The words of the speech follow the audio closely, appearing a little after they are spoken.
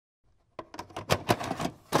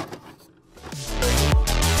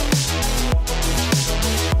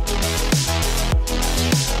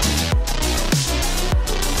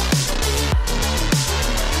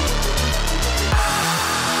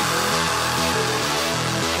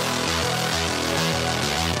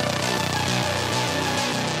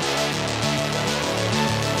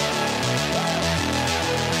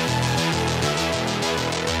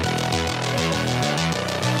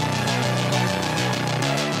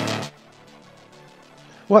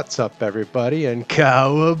What's up, everybody, and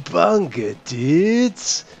cowabunga,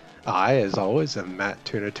 dudes! I, as always, am Matt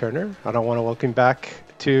Tuna Turner. I don't want to welcome back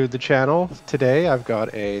to the channel. Today, I've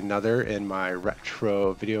got another in my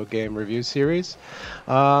retro video game review series,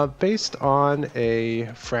 based on a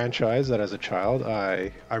franchise that, as a child,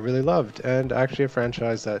 I really loved, and actually a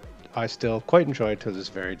franchise that I still quite enjoy to this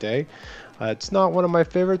very day. It's not one of my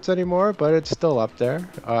favorites anymore, but it's still up there.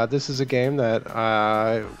 This is a game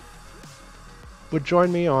that would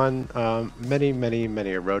join me on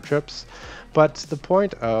many road trips, but the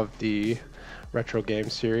point of the retro game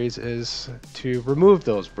series is to remove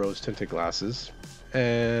those rose-tinted glasses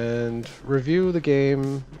and review the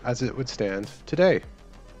game as it would stand today.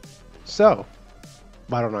 So,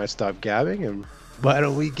 why don't I stop gabbing and why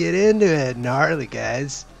don't we get into it, gnarly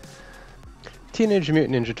guys? Teenage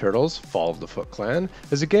Mutant Ninja Turtles: Fall of the Foot Clan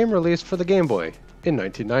is a game released for the Game Boy in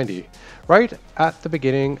 1990, right at the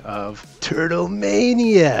beginning of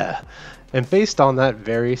Turtlemania, and based on that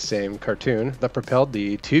very same cartoon that propelled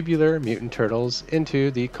the tubular mutant turtles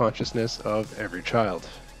into the consciousness of every child,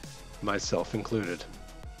 myself included.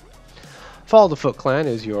 Fall of the Foot Clan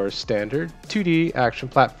is your standard 2D action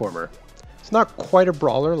platformer. It's not quite a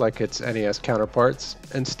brawler like its NES counterparts.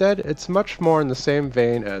 Instead, it's much more in the same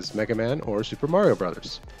vein as Mega Man or Super Mario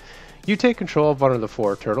Bros. You take control of one of the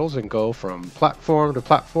four turtles and go from platform to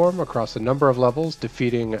platform across a number of levels,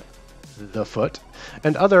 defeating the Foot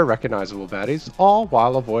and other recognizable baddies, all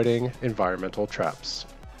while avoiding environmental traps.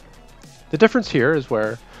 The difference here is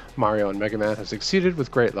where Mario and Mega Man have succeeded with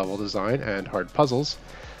great level design and hard puzzles,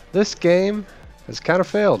 this game has kind of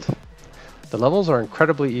failed. The levels are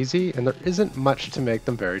incredibly easy and there isn't much to make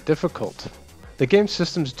them very difficult. The game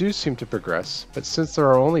systems do seem to progress, but since there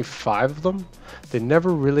are only 5 of them, they never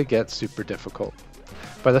really get super difficult.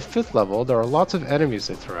 By the 5th level, there are lots of enemies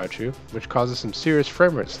they throw at you, which causes some serious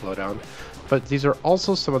frame rate slowdown, but these are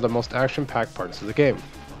also some of the most action-packed parts of the game.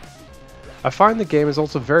 I find the game is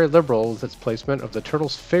also very liberal with its placement of the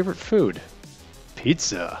turtles' favorite food,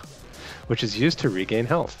 pizza, which is used to regain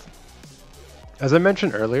health. As I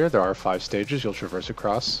mentioned earlier, there are 5 stages you'll traverse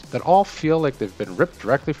across that all feel like they've been ripped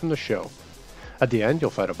directly from the show. At the end, you'll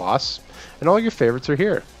fight a boss, and all your favorites are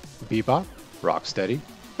here: Bebop, Rocksteady,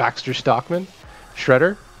 Baxter Stockman,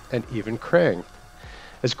 Shredder, and even Krang.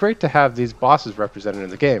 It's great to have these bosses represented in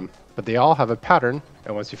the game, but they all have a pattern,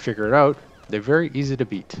 and once you figure it out, they're very easy to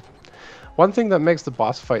beat. One thing that makes the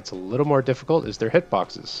boss fights a little more difficult is their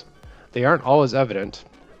hitboxes. They aren't always evident,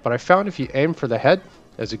 but I found if you aim for the head,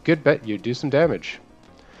 there's a good bet you'd do some damage.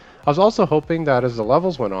 I was also hoping that as the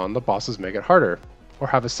levels went on, the bosses make it harder, or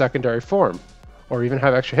have a secondary form, or even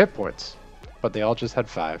have extra hit points, but they all just had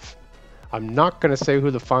 5. I'm not going to say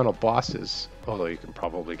who the final boss is, although you can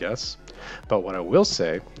probably guess, but what I will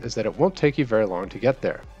say is that it won't take you very long to get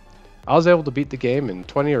there. I was able to beat the game in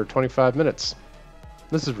 20 or 25 minutes.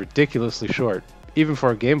 This is ridiculously short, even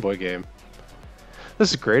for a Game Boy game. This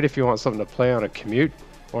is great if you want something to play on a commute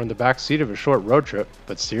or in the back seat of a short road trip,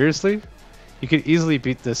 but seriously, you could easily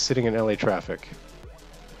beat this sitting in LA traffic.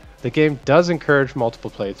 The game does encourage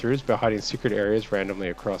multiple playthroughs by hiding secret areas randomly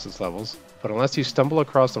across its levels, but unless you stumble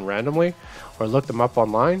across them randomly or look them up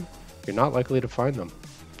online, you're not likely to find them.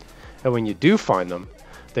 And when you do find them,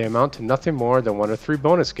 they amount to nothing more than 1 or 3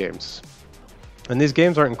 bonus games. And these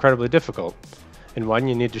games aren't incredibly difficult. In one,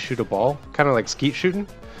 you need to shoot a ball, kind of like skeet shooting.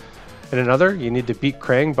 In another, you need to beat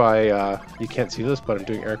Krang by, you can't see this, but I'm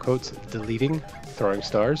doing air quotes, deleting throwing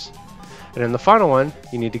stars. And in the final one,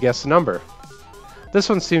 you need to guess the number. This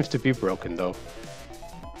one seems to be broken though.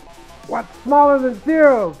 What's smaller than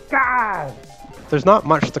 0? God! There's not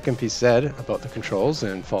much that can be said about the controls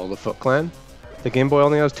in Fall of the Foot Clan. The Game Boy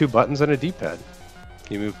only has 2 buttons and a D-pad.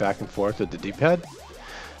 You move back and forth with the D-pad,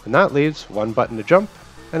 and that leaves 1 button to jump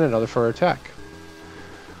and another for attack.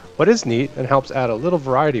 What is neat and helps add a little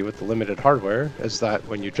variety with the limited hardware is that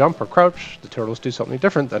when you jump or crouch, the turtles do something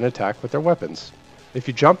different than attack with their weapons. If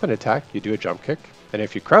you jump and attack, you do a jump kick, and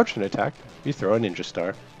if you crouch and attack, you throw a ninja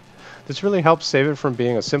star. This really helps save it from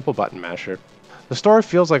being a simple button masher. The story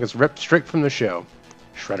feels like it's ripped straight from the show.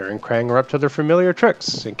 Shredder and Krang are up to their familiar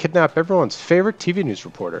tricks and kidnap everyone's favorite TV news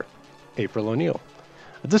reporter, April O'Neil.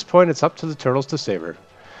 At this point, it's up to the turtles to save her.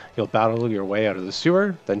 You'll battle your way out of the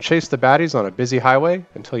sewer, then chase the baddies on a busy highway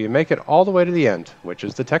until you make it all the way to the end, which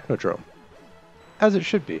is the Technodrome. As it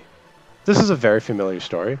should be. This is a very familiar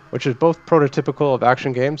story, which is both prototypical of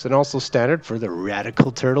action games and also standard for the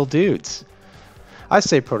radical turtle dudes. I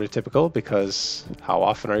say prototypical because how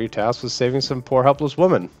often are you tasked with saving some poor helpless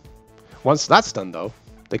woman? Once that's done though,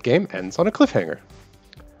 the game ends on a cliffhanger.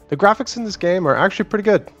 The graphics in this game are actually pretty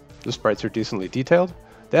good. The sprites are decently detailed,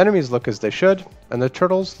 the enemies look as they should, and the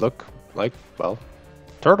turtles look like, well,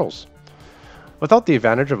 turtles. Without the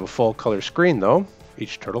advantage of a full color screen though,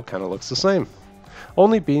 each turtle kind of looks the same,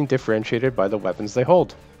 only being differentiated by the weapons they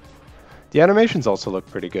hold. The animations also look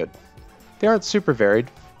pretty good. They aren't super varied,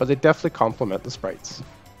 but they definitely complement the sprites.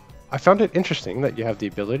 I found it interesting that you have the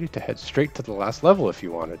ability to head straight to the last level if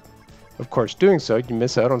you wanted. Of course, doing so, you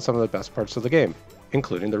miss out on some of the best parts of the game,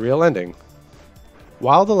 including the real ending.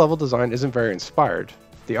 While the level design isn't very inspired,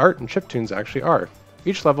 the art and chiptunes actually are.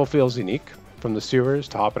 Each level feels unique, from the sewers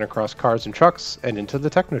to hopping across cars and trucks and into the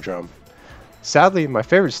Technodrome. Sadly, my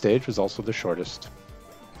favorite stage was also the shortest.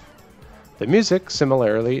 The music,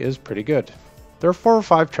 similarly, is pretty good. There are 4 or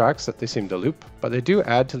 5 tracks that they seem to loop, but they do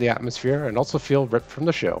add to the atmosphere and also feel ripped from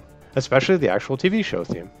the show, especially the actual TV show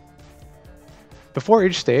theme. Before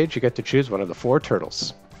each stage, you get to choose one of the 4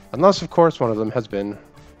 turtles, unless of course one of them has been,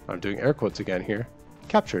 I'm doing air quotes again here,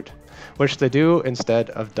 captured, which they do instead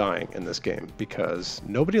of dying in this game, because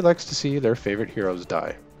nobody likes to see their favorite heroes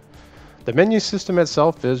die. The menu system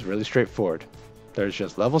itself is really straightforward. There's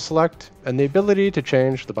just level select and the ability to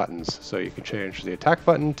change the buttons, so you can change the attack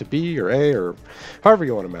button to B or A or however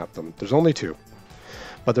you want to map them. There's only 2.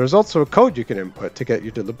 But there's also a code you can input to get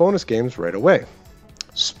you to the bonus games right away.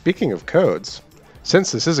 Speaking of codes,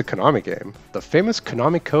 since this is a Konami game, the famous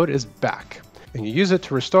Konami code is back, and you use it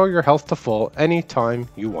to restore your health to full anytime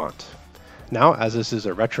you want. Now, as this is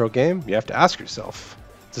a retro game, you have to ask yourself,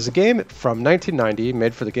 does a game from 1990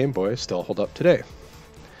 made for the Game Boy still hold up today?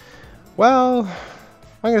 Well,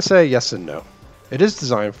 I'm going to say yes and no. It is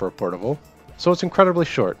designed for a portable, so it's incredibly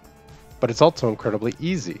short, but it's also incredibly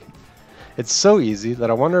easy. It's so easy that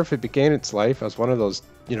I wonder if it began its life as one of those,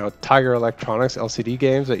 Tiger Electronics LCD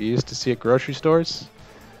games that you used to see at grocery stores.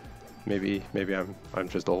 Maybe I'm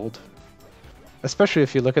just old. Especially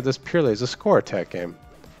if you look at this purely as a score attack game.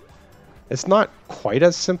 It's not quite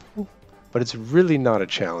as simple, but it's really not a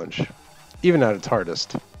challenge, even at its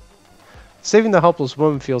hardest. Saving the helpless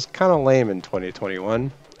woman feels kinda lame in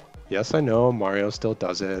 2021. Yes, I know, Mario still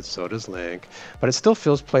does it, so does Link, but it still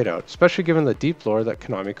feels played out, especially given the deep lore that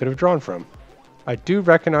Konami could have drawn from. I do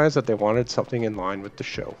recognize that they wanted something in line with the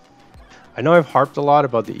show. I know I've harped a lot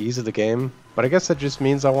about the ease of the game, but I guess that just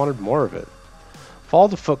means I wanted more of it. Fall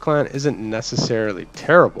of the Foot Clan isn't necessarily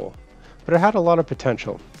terrible, but it had a lot of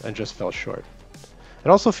potential and just fell short. It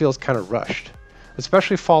also feels kind of rushed,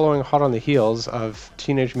 especially following hot on the heels of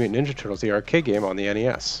Teenage Mutant Ninja Turtles, the arcade game on the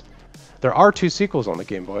NES. There are 2 sequels on the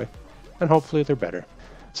Game Boy, and hopefully they're better.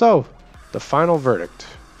 So, the final verdict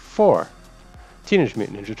for Teenage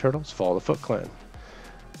Mutant Ninja Turtles Fall of the Foot Clan.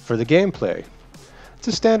 For the gameplay, it's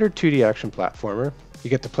a standard 2D action platformer. You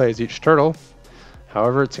get to play as each turtle,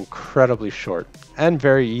 however it's incredibly short and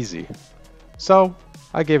very easy. So,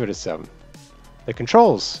 I gave it a 7. The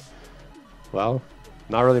controls, well,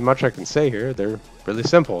 not really much I can say here. They're really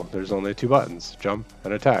simple. There's only 2 buttons, jump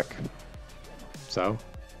and attack. So,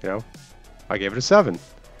 I gave it a 7.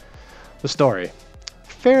 The story,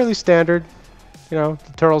 fairly standard. The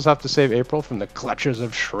turtles have to save April from the clutches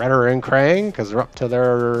of Shredder and Krang because they're up to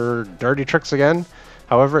their dirty tricks again.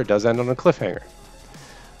 However, it does end on a cliffhanger.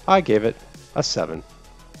 I gave it a 7.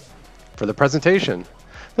 For the presentation,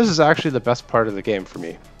 this is actually the best part of the game for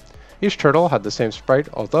me. Each turtle had the same sprite,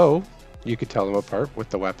 although you could tell them apart with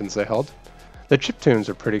the weapons they held. The chiptunes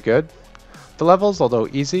are pretty good. The levels, although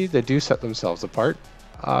easy, they do set themselves apart.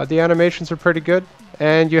 The animations are pretty good,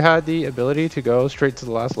 and you had the ability to go straight to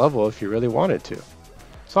the last level if you really wanted to.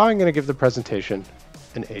 So I'm going to give the presentation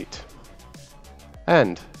an 8.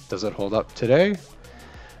 And does it hold up today?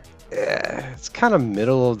 It's kind of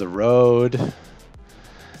middle of the road.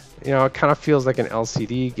 It kind of feels like an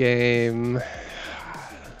LCD game.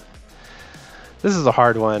 This is a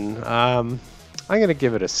hard one. I'm going to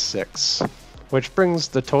give it a 6, which brings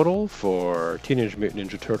the total for Teenage Mutant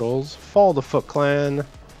Ninja Turtles Fall of the Foot Clan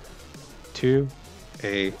to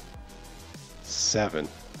a 7.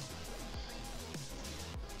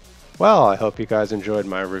 Well, I hope you guys enjoyed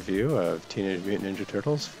my review of Teenage Mutant Ninja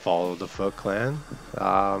Turtles Fall of the Foot Clan.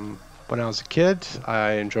 When I was a kid,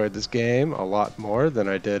 I enjoyed this game a lot more than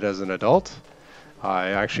I did as an adult. I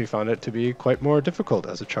actually found it to be quite more difficult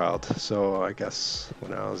as a child, so I guess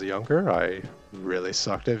when I was younger, I really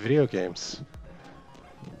sucked at video games.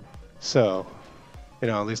 So,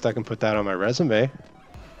 at least I can put that on my resume.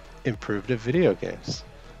 Improved at video games.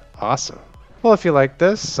 Awesome. Well, if you like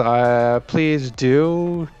this, please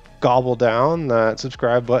do gobble down that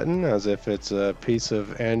subscribe button as if it's a piece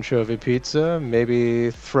of anchovy pizza.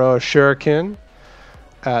 Maybe throw a shuriken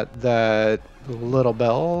at that little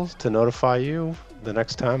bell to notify you the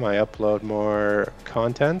next time I upload more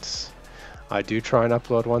content. I do try and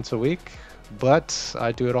upload once a week, but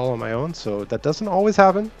I do it all on my own, so that doesn't always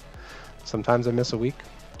happen. Sometimes I miss a week.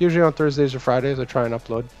 Usually on Thursdays or Fridays, I try and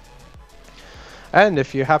upload. And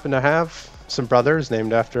if you happen to have some brothers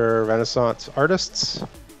named after Renaissance artists,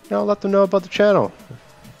 let them know about the channel.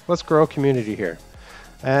 Let's grow a community here.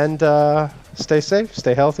 And stay safe,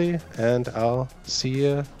 stay healthy, and I'll see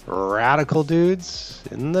you radical dudes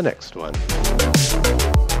in the next one.